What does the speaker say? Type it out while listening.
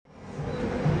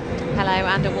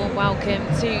and a warm welcome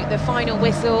to the final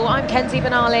whistle. I'm Kenzie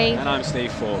Benali. And I'm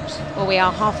Steve Forbes. Well, we are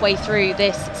halfway through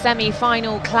this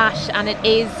semi-final clash and it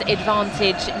is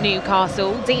advantage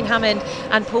Newcastle. Dean Hammond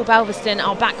and Paul Belveston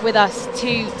are back with us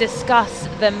to discuss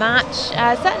the match.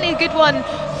 Certainly a good one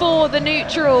for the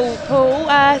neutral, Paul.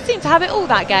 Seemed to have it all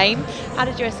that game. How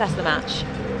did you assess the match?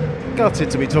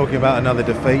 Gutted to be talking about another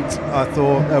defeat. I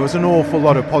thought there was an awful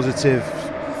lot of positive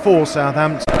for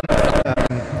Southampton.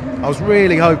 I was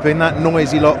really hoping that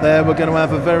noisy lot there were going to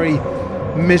have a very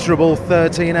miserable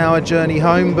 13-hour journey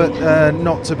home, but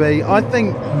not to be. I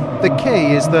think the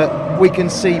key is that we can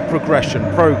see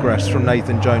progress from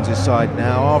Nathan Jones' side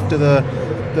now. After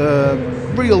the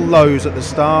real lows at the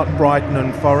start, Brighton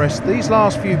and Forest, these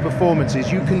last few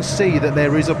performances, you can see that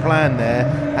there is a plan there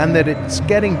and that it's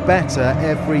getting better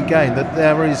every game, that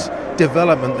there is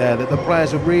development there, that the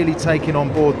players are really taking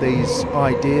on board these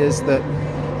ideas, that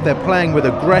they're playing with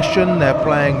aggression, they're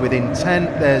playing with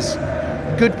intent. There's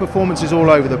good performances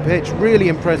all over the pitch. Really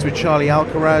impressed with Charlie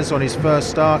Alcaraz on his first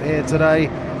start here today.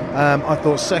 I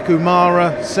thought Sekou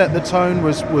Mara set the tone,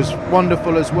 was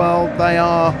wonderful as well.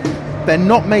 They're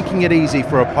not making it easy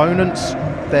for opponents.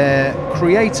 They're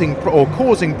creating or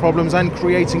causing problems and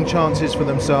creating chances for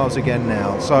themselves again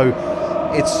now. So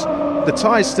the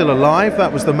tie's still alive.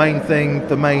 That was the main thing,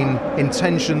 the main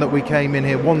intention that we came in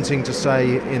here wanting to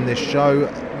say in this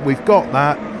show. We've got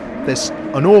that. There's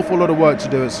an awful lot of work to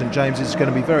do at St James's. It's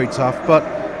going to be very tough,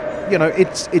 but you know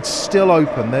it's still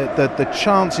open. The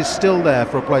chance is still there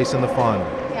for a place in the final.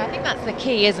 Yeah, I think that's the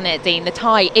key, isn't it, Dean? The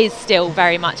tie is still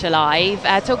very much alive.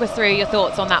 Talk us through your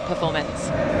thoughts on that performance.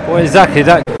 Well, exactly.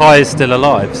 That tie is still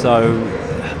alive. So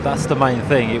that's the main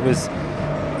thing. It was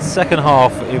second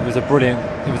half. It was a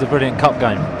brilliant cup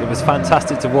game. It was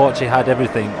fantastic to watch. It had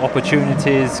everything: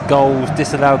 opportunities, goals,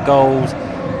 disallowed goals,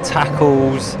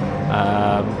 tackles.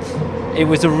 It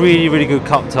was a really, really good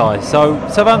cup tie. So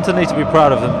Southampton need to be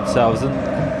proud of themselves, and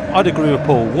I'd agree with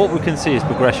Paul. What we can see is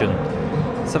progression.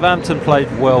 Southampton played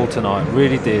well tonight,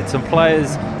 really did. Some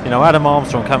players, Adam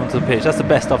Armstrong coming to the pitch, that's the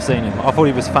best I've seen him. I thought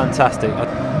he was fantastic.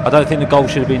 I don't think the goal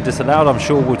should have been disallowed. I'm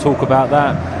sure we'll talk about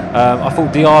that. I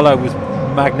thought Diallo was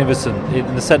magnificent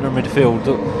in the centre of midfield.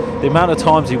 The amount of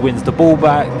times he wins the ball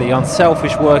back, the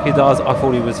unselfish work he does, I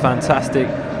thought he was fantastic.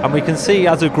 And we can see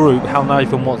as a group how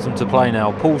Nathan wants them to play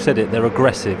now. Paul said it, they're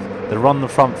aggressive, they run the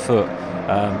front foot.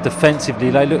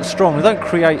 Defensively they look strong, they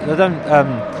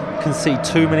don't concede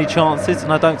too many chances,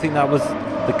 and I don't think that was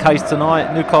the case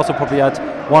tonight. Newcastle probably had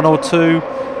one or two,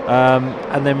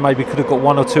 and then maybe could have got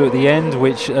one or two at the end,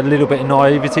 which a little bit of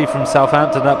naivety from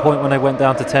Southampton at that point when they went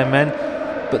down to 10 men.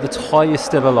 But the tie is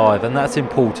still alive, and that's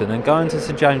important. And going to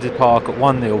St James's Park at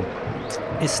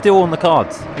 1-0 is still on the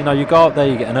cards. You go up there,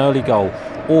 you get an early goal,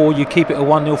 or you keep it at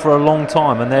 1-0 for a long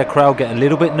time, and their crowd get a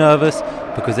little bit nervous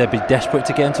because they'd be desperate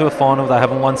to get into a final. They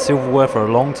haven't won silverware for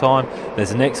a long time.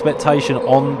 There's an expectation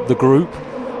on the group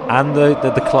and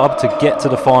the club to get to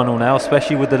the final now,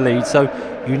 especially with the lead. So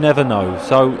you never know.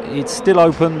 So it's still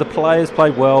open. The players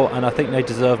played well, and I think they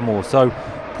deserve more. So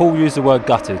Paul used the word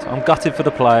gutted. I'm gutted for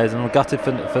the players, and I'm gutted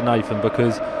for Nathan,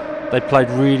 because they played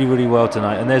really, really well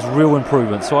tonight, and there's real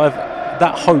improvement. So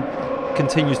that hope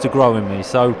continues to grow in me.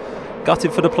 So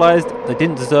gutted for the players. They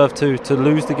didn't deserve to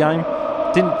lose the game.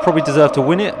 Didn't probably deserve to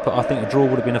win it, but I think a draw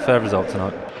would have been a fair result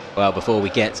tonight. Well, before we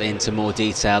get into more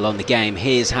detail on the game,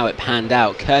 here's how it panned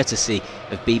out, courtesy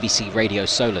of BBC Radio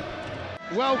Solent.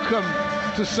 Welcome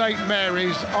to St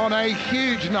Mary's on a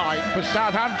huge night for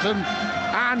Southampton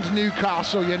and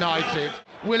Newcastle United.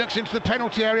 Willox into the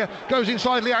penalty area, goes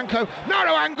inside Lianco,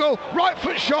 narrow angle, right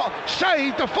foot shot,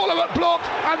 saved, the follow-up blocked,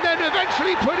 and then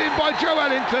eventually put in by Joe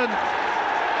Ellington.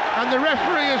 And the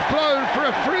referee has blown for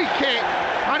a free kick,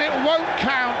 and it won't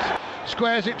count.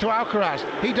 Squares it to Alcaraz.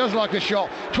 He does like a shot.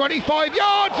 25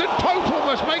 yards, and Pope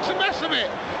almost makes a mess of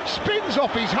it. Spins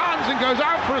off his hands and goes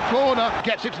out for a corner.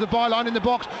 Gets it to the byline in the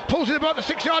box. Pulls it about the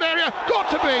 6-yard area. Got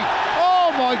to be.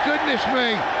 Oh my goodness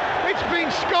me. It's been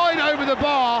skied over the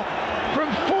bar from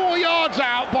 4 yards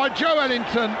out by Joe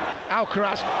Ellington.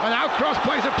 Alcaraz, and Alcaraz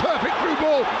plays a perfect through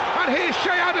ball. And here's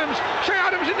Shea Adams. Shea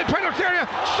Adams in the penalty area.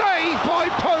 Saved by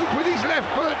Pope with his left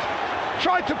foot.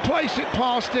 Tried to place it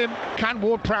past him. Can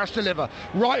Ward-Prowse deliver?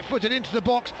 Right-footed into the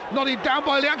box, nodded down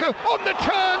by Lianco. On the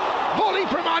turn, volley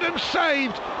from Adams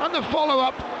saved, and the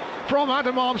follow-up from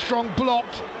Adam Armstrong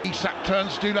blocked. Isak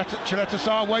turns Chileta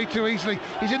Sarr way too easily.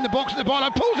 He's in the box at the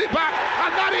byline, pulls it back,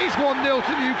 and that is 1-0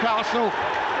 to Newcastle.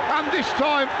 And this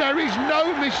time there is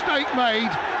no mistake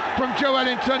made from Joe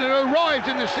Ellington, who arrived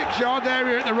in the 6-yard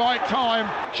area at the right time.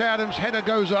 Shea Adams' header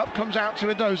goes up, comes out to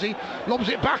Edozie, lobs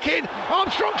it back in.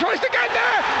 Armstrong tries to get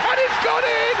there, and it's gone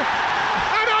in!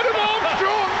 And Adam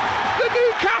Armstrong, the new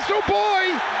little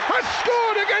boy has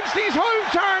scored against his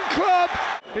hometown club.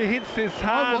 He hits his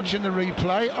hand. I'm watching the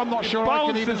replay. I'm not sure I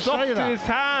can even Bounces up say to that. his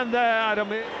hand there, Adam.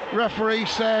 Referee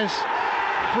says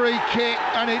free kick,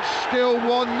 and it's still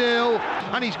 1-0.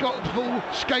 And he's got full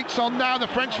skates on now. The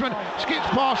Frenchman skips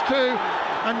past two,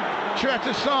 and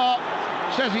Cheleta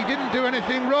says he didn't do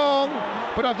anything wrong,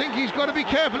 but I think he's got to be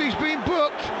careful. He's been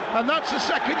booked, and that's the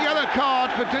second yellow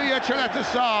card for Duya Cheleta.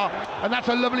 And that's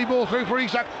a lovely ball through for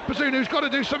Isak Bazunu, who's got to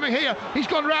do something here. He's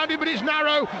gone round him, but it's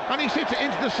narrow, and he hits it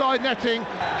into the side netting.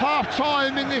 Half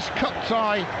time in this cup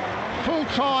tie, full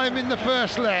time in the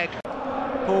first leg.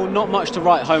 Paul, not much to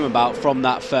write home about from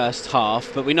that first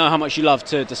half, but we know how much you love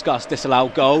to discuss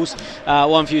disallowed goals.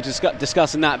 One for you to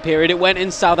discuss in that period. It went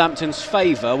in Southampton's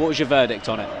favour. What was your verdict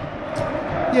on it?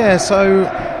 Yeah, so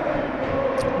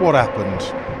what happened?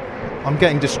 I'm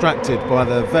getting distracted by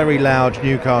the very loud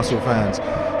Newcastle fans.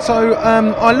 So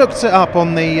I looked it up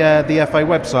on the FA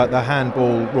website, the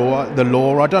handball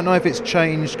law. I don't know if it's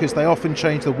changed because they often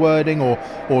change the wording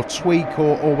or tweak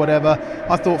or whatever.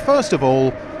 I thought, first of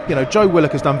all, Joe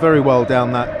Willock has done very well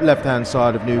down that left-hand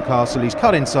side of Newcastle. He's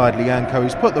cut inside Lyanco,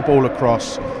 he's put the ball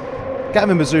across.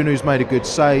 Gavin Bazunu's made a good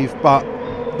save, but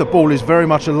the ball is very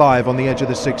much alive on the edge of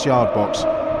the 6-yard box.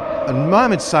 And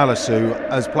Mohamed Salisu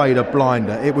has played a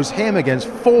blinder. It was him against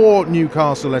 4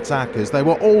 Newcastle attackers. They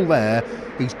were all there.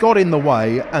 He's got in the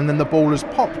way, and then the ball has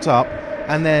popped up,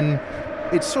 and then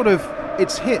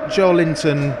it's hit Joel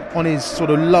Linton on his sort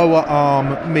of lower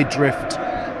arm midriff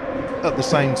at the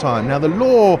same time. Now the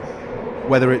law,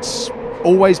 whether it's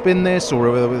always been this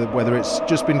or whether it's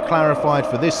just been clarified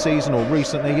for this season or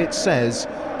recently, it says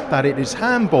that it is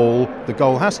handball. The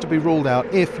goal has to be ruled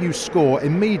out if you score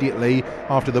immediately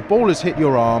after the ball has hit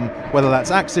your arm, whether that's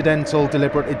accidental,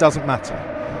 deliberate, it doesn't matter.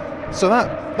 So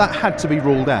that had to be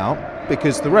ruled out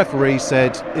because the referee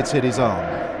said it's hit his arm.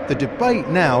 The debate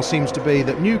now seems to be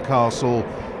that Newcastle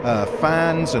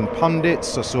fans and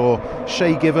pundits, I saw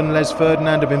Shay Given, Les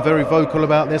Ferdinand have been very vocal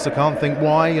about this. I can't think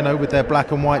why, with their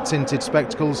black and white tinted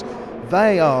spectacles.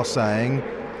 They are saying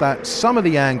that some of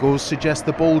the angles suggest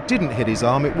the ball didn't hit his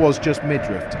arm, it was just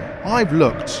midriff. I've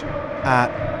looked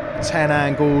at 10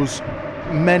 angles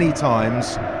many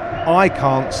times. I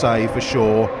can't say for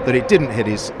sure that it didn't hit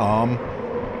his arm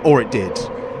or it did.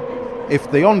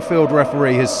 If the on-field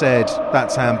referee has said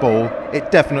that's handball, it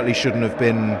definitely shouldn't have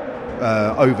been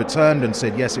overturned and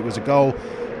said yes, it was a goal.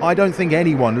 I don't think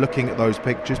anyone looking at those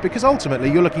pictures, because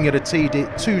ultimately you're looking at a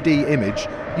 2D image,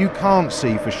 you can't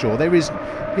see for sure. There is,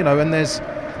 and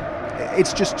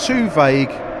it's just too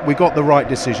vague. We got the right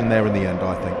decision there in the end,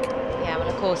 I think. Yeah, well,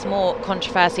 of course, more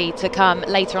controversy to come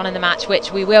later on in the match,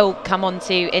 which we will come on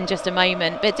to in just a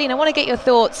moment. But Dean, I want to get your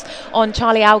thoughts on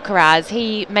Charlie Alcaraz.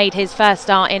 He made his first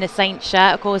start in a Saints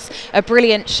shirt. Of course, a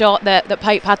brilliant shot that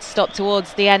Pope had to stop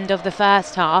towards the end of the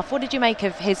first half. What did you make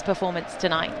of his performance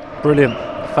tonight? Brilliant,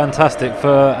 fantastic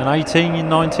for an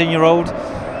 19-year-old.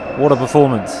 What a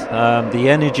performance! The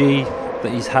energy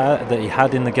that he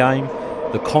had in the game,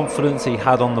 the confidence he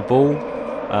had on the ball.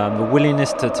 The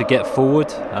willingness to get forward,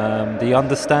 the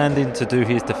understanding to do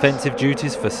his defensive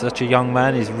duties for such a young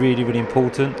man is really, really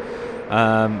important.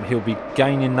 He'll be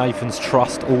gaining Nathan's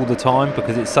trust all the time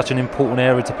because it's such an important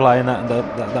area to play in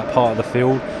that part of the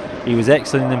field. He was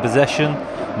excellent in possession,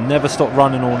 never stopped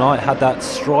running all night, had that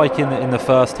strike in the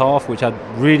first half which had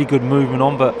really good movement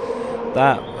on, but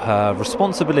that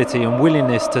responsibility and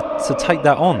willingness to take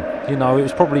that on. It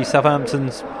was probably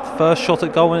Southampton's first shot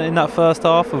at goal in that first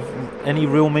half of any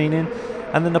real meaning,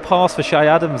 and then the pass for Shay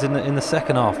Adams in the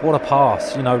second half. What a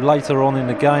pass! Later on in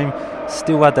the game,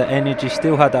 still had that energy,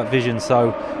 still had that vision.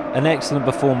 So an excellent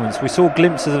performance. We saw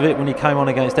glimpses of it when he came on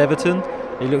against Everton.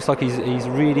 It looks like he's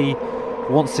really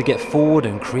wants to get forward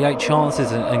and create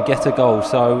chances and get a goal.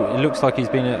 So it looks like he's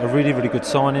been a really, really good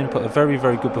signing, put a very,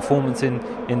 very good performance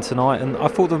in tonight. And I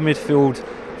thought the midfield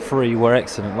three were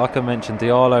excellent. Like I mentioned,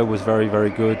 Diallo was very,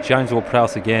 very good. James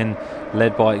Ward-Prowse again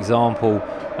led by example,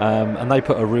 and they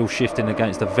put a real shift in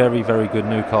against a very, very good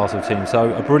Newcastle team.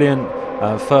 So a brilliant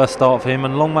first start for him,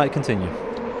 and long may it continue.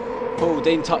 Paul,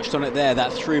 Dean touched on it there,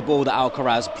 that through ball that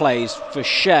Alcaraz plays for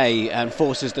Shay and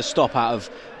forces the stop out of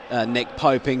Nick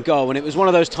Pope in goal. And it was one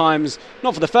of those times,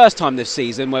 not for the first time this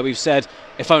season, where we've said,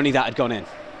 if only that had gone in.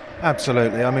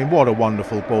 Absolutely. I mean, what a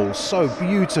wonderful ball. So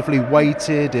beautifully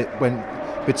weighted. It went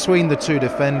between the two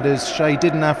defenders. Shay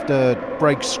didn't have to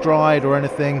break stride or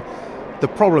anything. The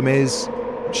problem is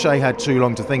Shay had too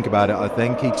long to think about it, I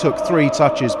think. He took 3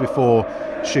 touches before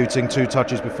shooting, 2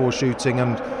 touches before shooting,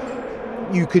 and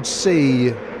you could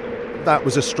see that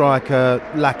was a striker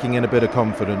lacking in a bit of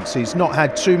confidence. He's not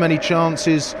had too many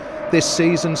chances this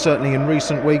season, certainly in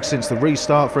recent weeks, since the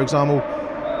restart, for example.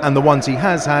 and the ones he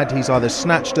has had, he's either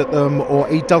snatched at them or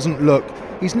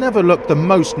he's never looked the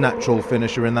most natural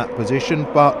finisher in that position.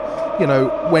 But,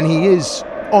 when he is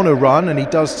on a run, and he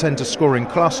does tend to score in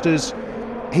clusters,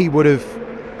 he would have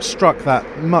struck that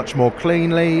much more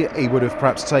cleanly. He would have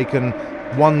perhaps taken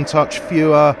one touch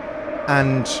fewer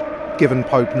and given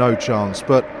Pope no chance.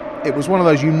 But it was one of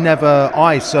those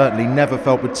I certainly never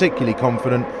felt particularly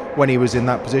confident when he was in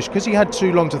that position, because he had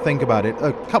too long to think about it.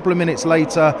 A couple of minutes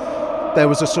later, there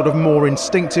was a sort of more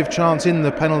instinctive chance in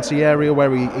the penalty area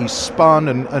where he spun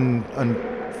and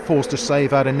forced a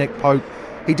save out of Nick Pope.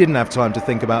 He didn't have time to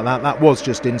think about that. That was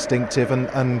just instinctive,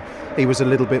 and he was a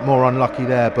little bit more unlucky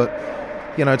there. But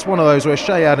it's one of those where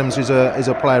Che Adams is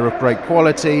a player of great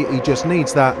quality. He just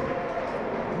needs that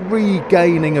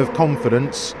regaining of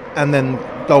confidence, and then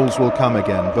goals will come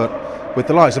again. But with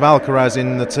the likes of Alcaraz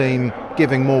in the team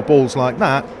giving more balls like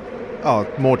that,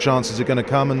 more chances are going to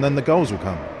come, and then the goals will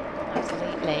come.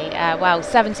 Absolutely.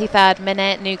 73rd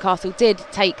minute, Newcastle did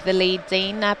take the lead.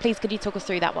 Dean, please could you talk us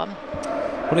through that one?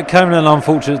 Well, it came at an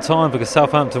unfortunate time because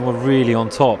Southampton were really on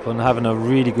top and having a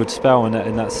really good spell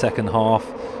in that second half,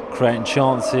 creating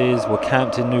chances, were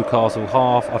camped in Newcastle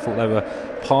half. I thought they were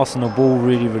passing the ball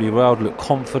really, really well, looked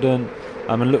confident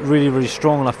and looked really, really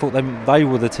strong, and I thought they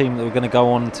were the team that were going to go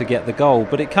on to get the goal.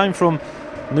 But it came from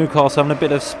Newcastle having a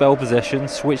bit of spell possession,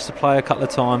 switched the play a couple of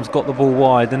times, got the ball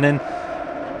wide, and then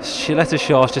Shaletta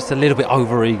Shah's just a little bit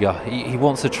over-eager. He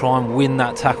wants to try and win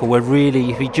that tackle, where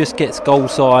really if he just gets goal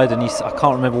side, and I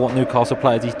can't remember what Newcastle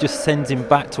players, he just sends him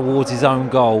back towards his own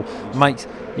goal, makes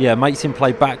him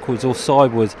play backwards or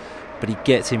sideways, but he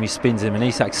gets him, he spins him, and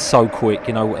Isak's so quick,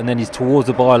 and then he's towards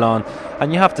the byline,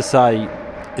 and you have to say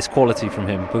it's quality from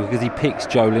him because he picks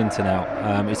Joe Linton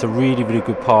out. It's a really, really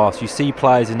good pass. You see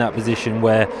players in that position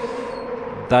where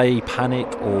they panic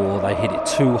or they hit it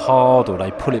too hard or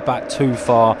they pull it back too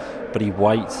far, but he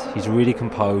waits, he's really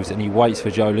composed, and he waits for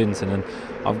Joe Linton.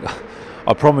 And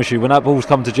I promise you, when that ball's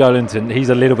come to Joe Linton, he's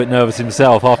a little bit nervous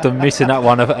himself after missing that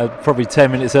one probably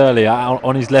 10 minutes earlier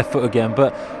on his left foot again,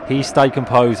 but he stayed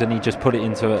composed and he just put it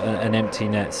into an empty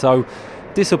net. So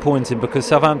disappointing because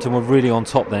Southampton were really on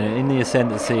top then in the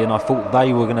ascendancy, and I thought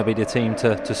they were going to be the team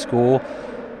to score.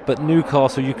 But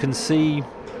Newcastle, you can see,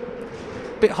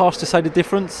 a bit harsh to say the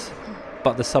difference,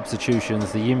 but the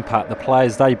substitutions, the impact, the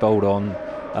players they bowled on,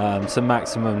 St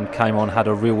Maximin came on, had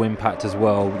a real impact as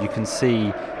well. You can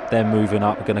see they're moving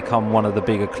up, going to come one of the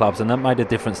bigger clubs, and that made a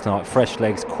difference tonight. Fresh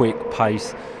legs, quick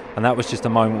pace, and that was just a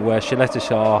moment where Shaletta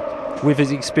Shah, with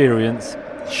his experience,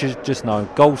 should just know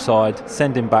goal side,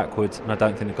 send him backwards, and I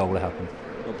don't think the goal will happen.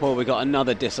 Well, Paul, we've got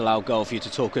another disallowed goal for you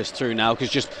to talk us through now, because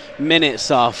just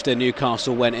minutes after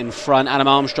Newcastle went in front, Adam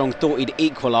Armstrong thought he'd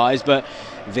equalised, but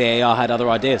VAR had other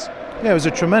ideas. Yeah, it was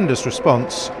a tremendous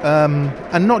response,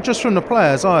 and not just from the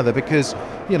players either, because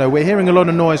we're hearing a lot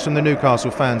of noise from the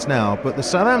Newcastle fans now, but the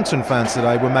Southampton fans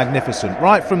today were magnificent.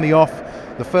 Right from the off,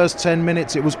 the first 10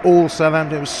 minutes, it was all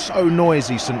Southampton. It was so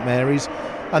noisy, St Mary's,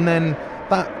 and then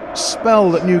that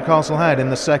spell that Newcastle had in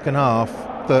the second half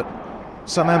that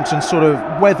Southampton sort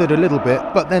of weathered a little bit,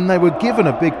 but then they were given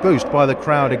a big boost by the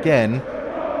crowd again.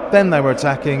 Then they were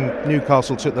attacking,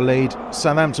 Newcastle took the lead,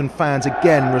 Southampton fans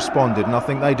again responded, and I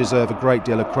think they deserve a great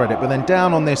deal of credit. But then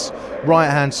down on this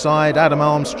right-hand side, Adam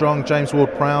Armstrong, James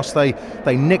Ward-Prowse, they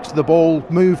nicked the ball,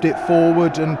 moved it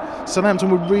forward, and Southampton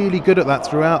were really good at that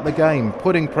throughout the game,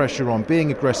 putting pressure on,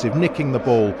 being aggressive, nicking the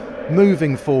ball,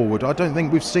 moving forward. I don't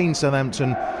think we've seen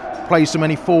Southampton play so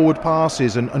many forward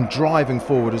passes and driving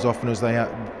forward as often as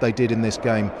they did in this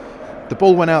game. The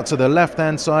ball went out to the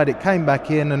left-hand side, it came back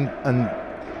in, and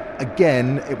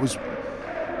again,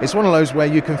 it's one of those where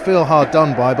you can feel hard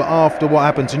done by, but after what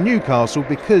happened to Newcastle,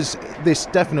 because this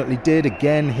definitely did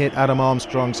again hit Adam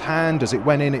Armstrong's hand as it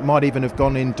went in, it might even have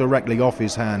gone in directly off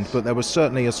his hand, but there was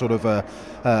certainly a sort of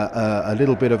a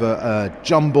little bit of a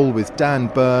jumble with Dan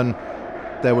Burn.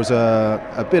 There was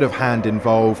a bit of hand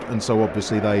involved, and so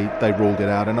obviously they ruled it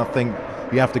out. And I think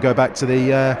you have to go back to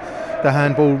the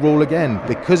handball rule again,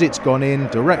 because it's gone in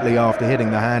directly after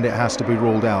hitting the hand. It has to be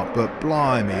ruled out. But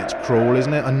blimey, it's cruel,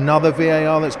 isn't it? Another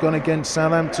VAR that's gone against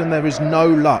Southampton. There is no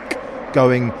luck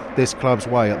going this club's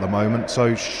way at the moment,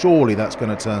 so surely that's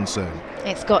going to turn soon.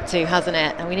 It's got to, hasn't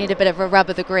it? And we need a bit of a rub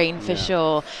of the green for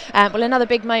sure. Well, another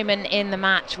big moment in the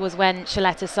match was when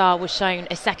Shaletta Shah was shown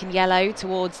a second yellow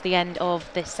towards the end of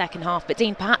this second half. But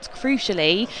Dean, perhaps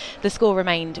crucially, the score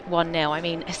remained 1-0. I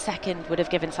mean, a second would have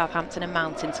given Southampton a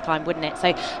mountain to climb, wouldn't it?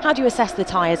 So how do you assess the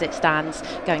tie as it stands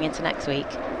going into next week?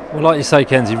 Well, like you say,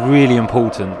 Kenzie, really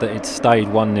important that it stayed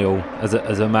 1-0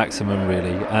 as a maximum,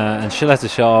 really. And Shaletta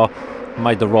Shah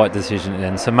made the right decision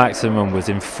then. So Maximin was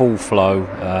in full flow.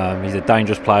 He's a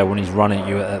dangerous player when he's running at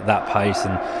you at that pace,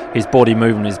 and his body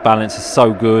movement, his balance is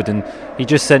so good, and he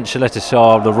just sent Shaletta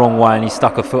Shah the wrong way and he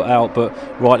stuck a foot out, but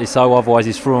rightly so, otherwise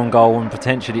he's through on goal and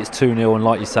potentially it's 2-0, and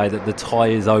like you say, that the tie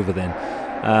is over then.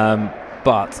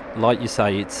 But like you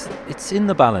say, it's in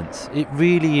the balance. It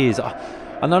really is.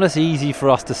 I know it's easy for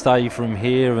us to say from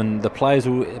here, and the players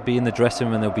will be in the dressing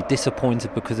room and they'll be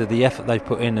disappointed because of the effort they've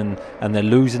put in, and they're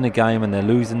losing the game and they're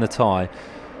losing the tie.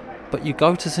 But you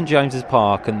go to St James's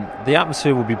Park and the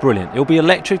atmosphere will be brilliant. It'll be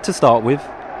electric to start with,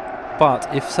 but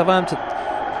if Southampton,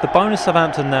 the bonus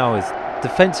Southampton now is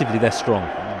defensively they're strong.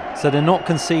 So they're not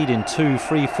conceding 2,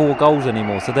 3, 4 goals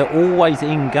anymore. So they're always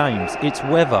in games. It's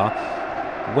whether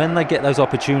when they get those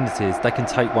opportunities, they can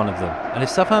take one of them. And if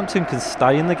Southampton can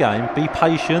stay in the game, be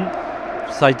patient,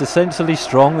 stay defensively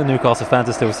strong, the Newcastle fans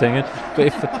are still singing, but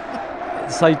if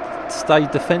stay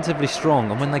defensively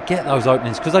strong, and when they get those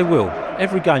openings, because they will,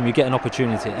 every game you get an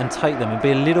opportunity, and take them and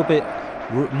be a little bit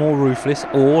more ruthless,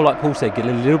 or like Paul said, get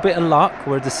a little bit of luck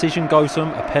where a decision goes to them,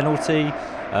 a penalty,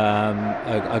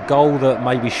 a goal that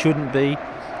maybe shouldn't be,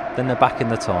 then they're back in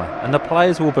the tie. And the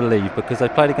players will believe, because they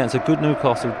played against a good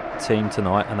Newcastle team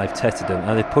tonight and they've tested them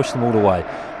and they've pushed them all the way.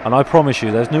 And I promise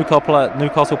you, those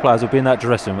Newcastle players will be in that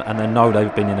dressing room and they know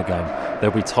they've been in a game.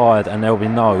 They'll be tired and they'll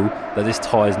know that this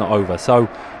tie is not over. So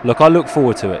look, I look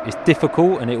forward to it. It's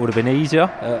difficult and it would have been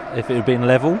easier if it had been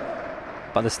level,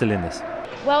 but they're still in this.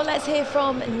 Well, let's hear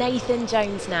from Nathan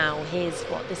Jones now. Here's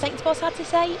what the Saints boss had to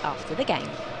say after the game.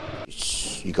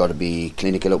 You got to be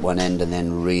clinical at one end and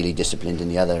then really disciplined in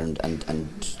the other,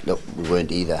 and look, we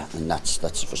weren't either, and that's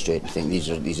a frustrating thing.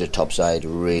 These are top side,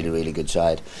 really good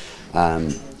side,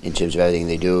 in terms of everything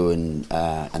they do,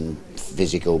 and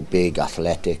physical, big,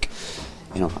 athletic,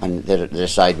 you know, and they're a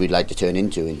side we'd like to turn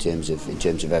into in terms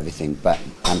of everything. But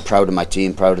I'm proud of my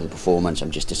team, proud of the performance. I'm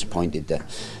just disappointed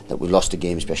that we lost the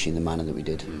game, especially in the manner that we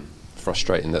did.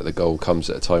 Frustrating that the goal comes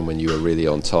at a time when you were really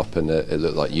on top, and it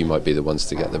looked like you might be the ones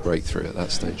to get the breakthrough at that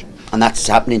stage. And that's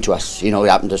happening to us, you know. It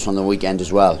happened to us on the weekend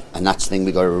as well, and that's the thing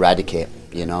we got to eradicate,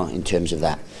 you know, in terms of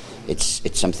that. It's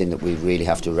something that we really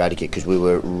have to eradicate, because we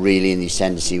were really in the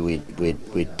ascendancy.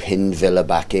 We'd pinned Villa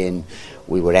back in.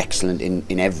 We were excellent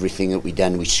in everything that we'd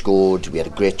done. We scored. We had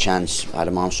a great chance,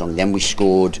 Adam Armstrong. Then we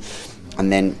scored.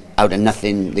 And then out of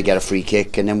nothing they get a free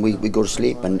kick, and then we go to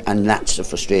sleep, and that's a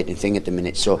frustrating thing at the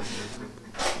minute. So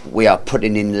we are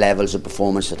putting in levels of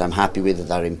performance that I'm happy with,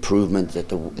 that are improvement,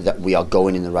 that we are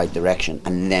going in the right direction,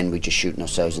 and then we're just shooting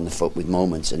ourselves in the foot with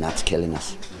moments, and that's killing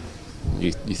us.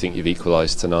 You think you've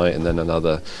equalised tonight, and then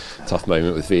another tough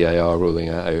moment with VAR ruling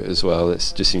it out as well.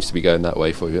 It just seems to be going that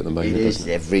way for you at the moment. It is,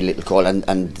 every little call, and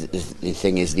the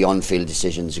thing is, the on-field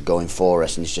decisions are going for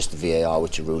us, and it's just the VAR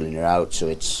which are ruling it out. So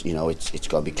it's, you know, it's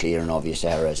got to be clear and obvious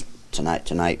errors.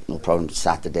 Tonight, no problem.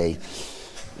 Saturday,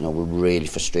 you know, we're really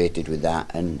frustrated with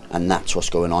that, and that's what's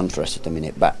going on for us at the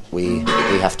minute. But we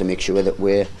have to make sure that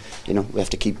we have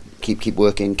to keep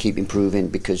working, keep improving,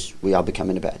 because we are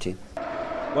becoming a better team.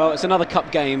 Well, it's another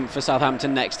cup game for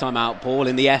Southampton next time out, Paul,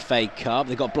 in the FA Cup.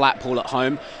 They've got Blackpool at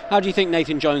home. How do you think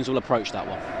Nathan Jones will approach that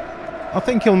one? I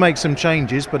think he'll make some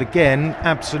changes, but again,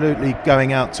 absolutely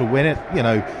going out to win it. You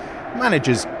know,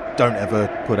 managers don't ever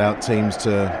put out teams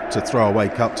to throw away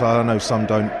cup title. I know some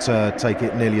don't take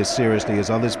it nearly as seriously as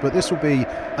others, but this will be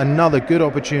another good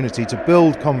opportunity to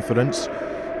build confidence,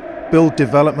 build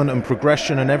development and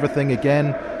progression and everything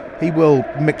again. He will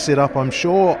mix it up, I'm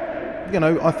sure. You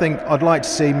know, I think I'd like to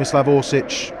see Mislav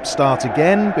Orsic start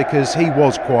again, because he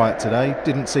was quiet today,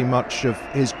 didn't see much of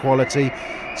his quality,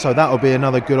 so that'll be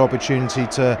another good opportunity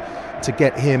to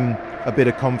get him a bit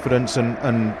of confidence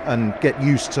and get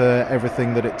used to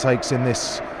everything that it takes in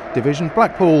this division.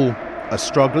 Blackpool are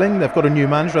struggling. They've got a new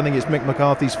manager. I think it's Mick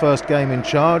McCarthy's first game in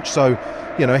charge, so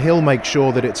you know, he'll make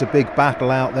sure that it's a big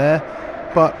battle out there.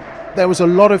 But there was a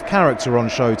lot of character on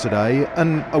show today,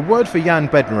 and a word for Jan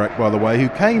Bednarek, by the way, who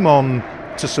came on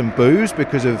to some boos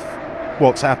because of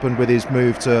what's happened with his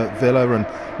move to Villa and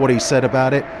what he said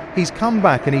about it. He's come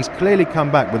back, and he's clearly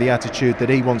come back with the attitude that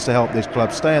he wants to help this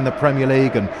club stay in the Premier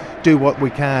League and do what we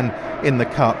can in the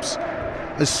Cups.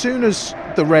 As soon as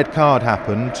the red card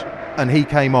happened and he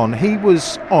came on, he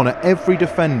was on at every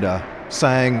defender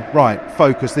saying, right,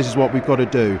 focus, this is what we've got to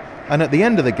do. And at the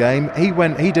end of the game,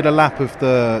 he did a lap of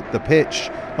the pitch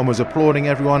and was applauding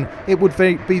everyone. It would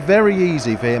be very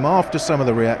easy for him, after some of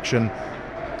the reaction,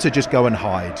 to just go and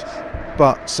hide.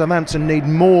 But Southampton need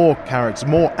more characters,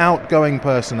 more outgoing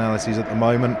personalities at the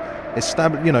moment,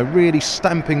 really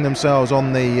stamping themselves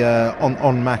on the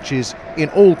on matches in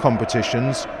all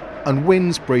competitions, And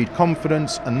wins breed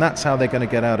confidence, and that's how they're going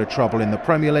to get out of trouble in the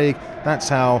Premier League. That's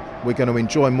how we're going to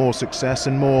enjoy more success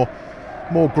and more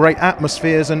great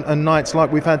atmospheres and nights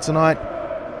like we've had tonight,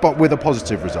 but with a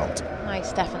positive result.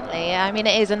 Nice, definitely. I mean,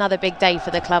 it is another big day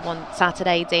for the club on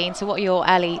Saturday, Dean. So what are your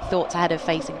early thoughts ahead of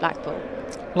facing Blackpool?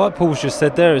 Like Paul's just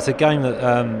said there, it's a game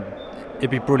that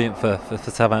it'd be brilliant for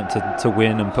Southampton to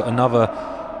win and put another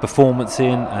performance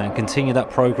in and continue that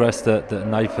progress that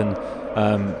Nathan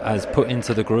has put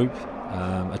into the group.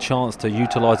 A chance to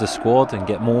utilise the squad and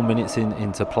get more minutes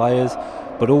into players,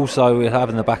 but also he'll have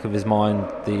in the back of his mind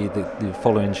the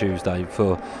following Tuesday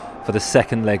for the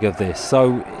second leg of this.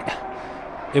 So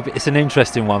it's an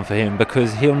interesting one for him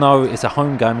because he'll know it's a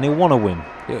home game and he'll want to win.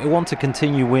 He'll want to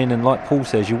continue win, and like Paul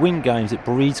says, you win games, it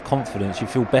breeds confidence, you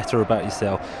feel better about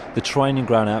yourself, the training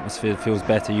ground atmosphere feels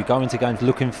better, you go into games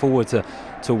looking forward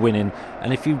to winning,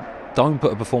 and if you don't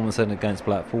put a performance in against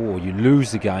Blackpool or you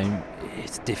lose the game,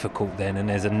 it's difficult then, and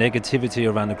there's a negativity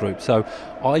around the group. So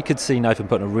I could see Nathan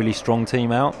putting a really strong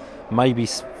team out, maybe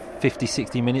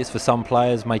 50-60 minutes for some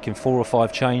players, making 4 or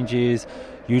 5 changes,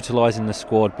 utilising the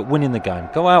squad, but winning the game.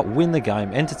 Go out, win the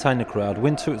game, entertain the crowd,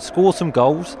 score some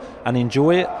goals and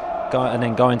enjoy it, and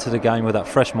then go into the game with that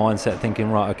fresh mindset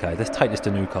thinking, right, okay, let's take this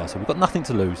to Newcastle. We've got nothing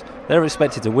to lose. They're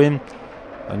expected to win,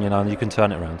 and you can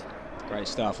turn it around. Great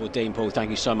stuff. Well, Dean, Paul, thank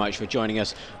you so much for joining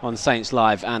us on Saints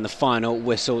Live and the final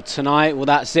whistle tonight. Well,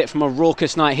 that's it from a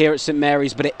raucous night here at St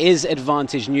Mary's, but it is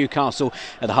advantage Newcastle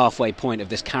at the halfway point of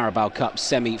this Carabao Cup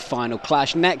semi-final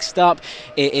clash. Next up,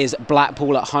 it is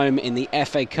Blackpool at home in the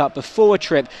FA Cup before a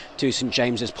trip to St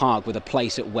James's Park with a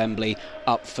place at Wembley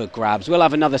up for grabs. We'll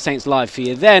have another Saints Live for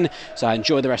you then, so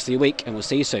enjoy the rest of your week and we'll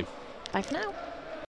see you soon. Bye for now.